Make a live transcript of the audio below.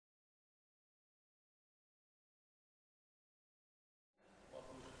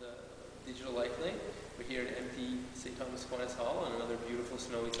Digital Life Night. We're here at empty St. Thomas Aquinas Hall on another beautiful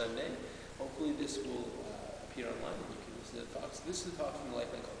snowy Sunday. Hopefully this will appear online and you can listen to the talks. This is a talk from the Life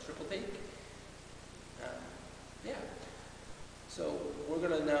Night called Triple Take. So we're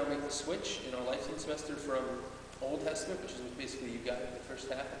going to now make the switch in our Life semester from Old Testament, which is what basically you got in the first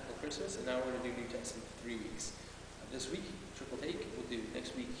half until Christmas, and now we're going to do New Testament for 3 weeks. This week, Triple Take. We'll do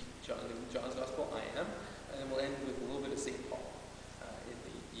next week John's Gospel, I Am, and then we'll end with a little bit of St. Paul in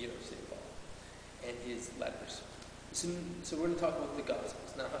the year of St. Paul and his letters. So we're going to talk about the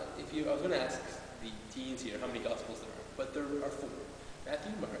Gospels. Now, I was going to ask the teens here how many Gospels there are, but there are 4: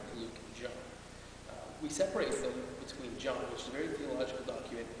 Matthew, Mark, Luke, and John. We separate them between John, which is a very theological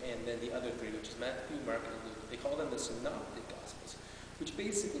document, and then the other 3, which is Matthew, Mark, and Luke. They call them the Synoptic Gospels, which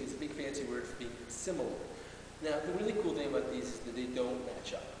basically is a big fancy word for being similar. Now, the really cool thing about these is that they don't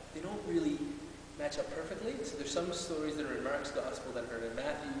match up. They don't really match up perfectly. So there's some stories that are in Mark's Gospel that are in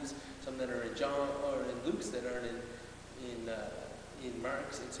Matthew's, some that are in John or in Luke's that aren't in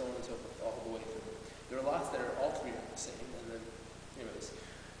Mark's, and so on and so forth, all the way through. There are lots that are all 3 are the same. And then, anyways,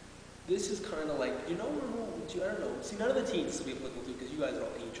 this is kind of like, I don't know. See, none of the teens will be applicable to because you guys are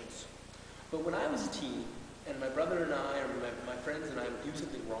all angels. But when I was a teen, and my brother and I, or my friends and I would do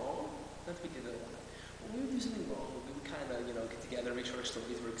something wrong, not to be did a lot. When we would do something wrong, we would kind of, get together and make sure our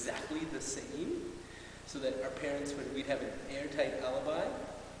stories were exactly the same, so that our parents we'd have an airtight alibi.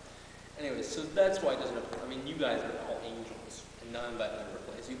 Anyways, so that's why it doesn't apply. I mean, you guys are all angels, and none of that ever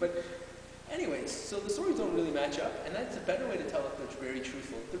applies to you. But anyways, so the stories don't really match up, and that's a better way to tell if they're very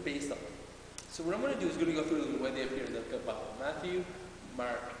truthful, if they're based on them. So what I'm going to do is going to go through the way they appear in the Bible: Matthew,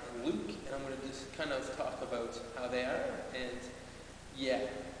 Mark, and Luke, and I'm going to just kind of talk about how they are, and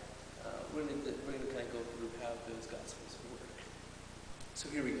we're going to kind of go through how those Gospels work. So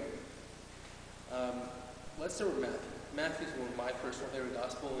here we go. Let's start with Matthew. Matthew is one of my personal favorite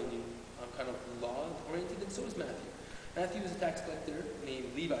Gospel, and I'm kind of law-oriented, and so is Matthew. Matthew was a tax collector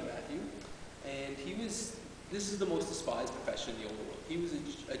named Levi Matthew, and this is the most despised profession in the old world. He was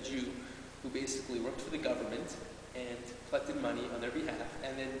a Jew who basically worked for the government and collected money on their behalf,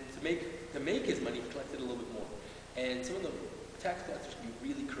 and then to make his money, he collected a little bit more. And some of the tax collectors can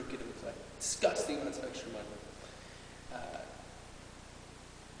be really crooked and collect disgusting amounts of extra money.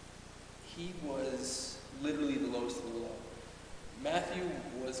 He was literally the lowest of the low. Matthew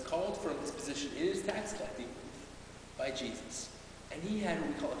was called from his position in his tax collecting by Jesus, and he had what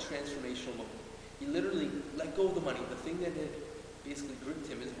we call a transformational moment. He literally let go of the money, the thing that had basically gripped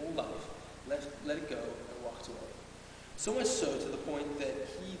him his whole life, let it go and walked away. So much so to the point that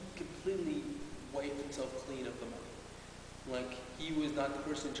he completely wiped himself clean of the money. Like, he was not the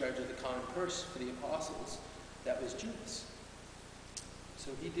person in charge of the common purse for the apostles. That was Judas.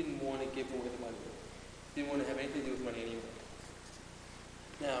 So he didn't want to give away the money. He didn't want to have anything to do with money anymore.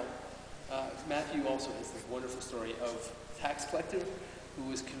 Now, Matthew also has this wonderful story of a tax collector who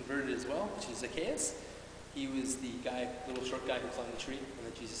was converted as well, which is Zacchaeus. He was the little short guy who climbed the tree, and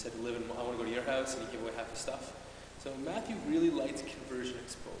then Jesus said to live in, I want to go to your house, and he gave away half his stuff. So Matthew really liked conversion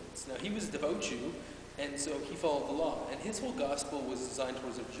exponents. Now, he was a devout Jew, and so he followed the law. And his whole gospel was designed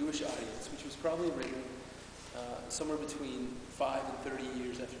towards a Jewish audience, which was probably written somewhere between 5 and 30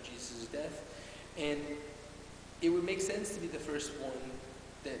 years after Jesus' death. And it would make sense to be the first one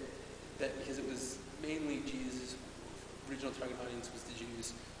that because it was mainly Jesus' original target audience was the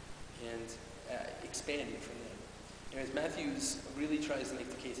Jews, and expanded from there. Whereas Matthew really tries to make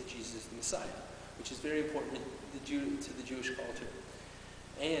the case that Jesus is the Messiah, which is very important to the Jewish culture,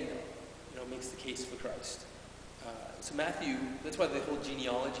 and makes the case for Christ. So Matthew, that's why the whole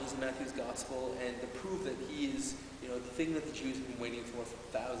genealogy is in Matthew's gospel, and to prove that he is the thing that the Jews have been waiting for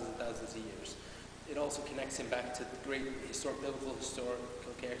thousands and thousands of years. It also connects him back to the great biblical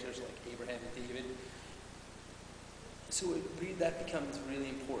historical characters like Abraham and David. So that becomes really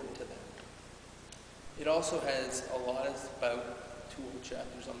important to them. It also has a lot about 2 whole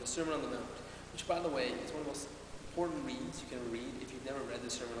chapters on the Sermon on the Mount, which, by the way, is one of the most important reads you can read if you've never read the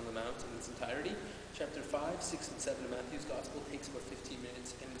Sermon on the Mount in its entirety. Chapter 5, 6, and 7 of Matthew's Gospel takes about 15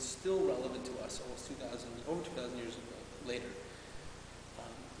 minutes, and it's still relevant to us almost over 2,000 years later.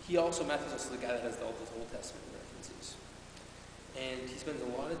 Matthew's also the guy that has all those Old Testament references. And he spends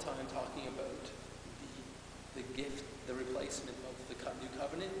a lot of time talking about the gift, the replacement of the New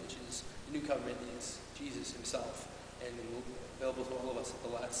Covenant, which is, the New Covenant is Jesus himself, and available to all of us at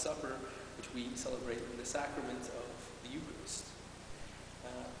the Last Supper, which we celebrate in the sacrament of the Eucharist.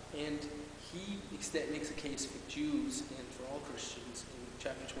 And he makes a case for Jews and for all Christians in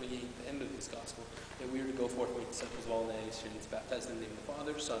chapter 28, the end of his gospel, that we are to go forth and make disciples of all nations, baptized in the name of the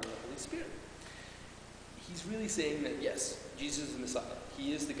Father, Son, and the Holy Spirit. He's really saying that, yes, Jesus is the Messiah.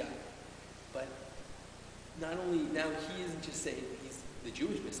 He is the guy. But not only, now he isn't just saying he's the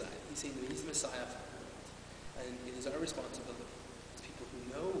Jewish Messiah, he's saying that he's the Messiah for the world. And it is our responsibility as people who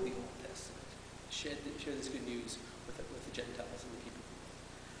know the Old Testament to share this good news with the Gentiles and the people.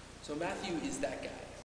 So Matthew is that guy.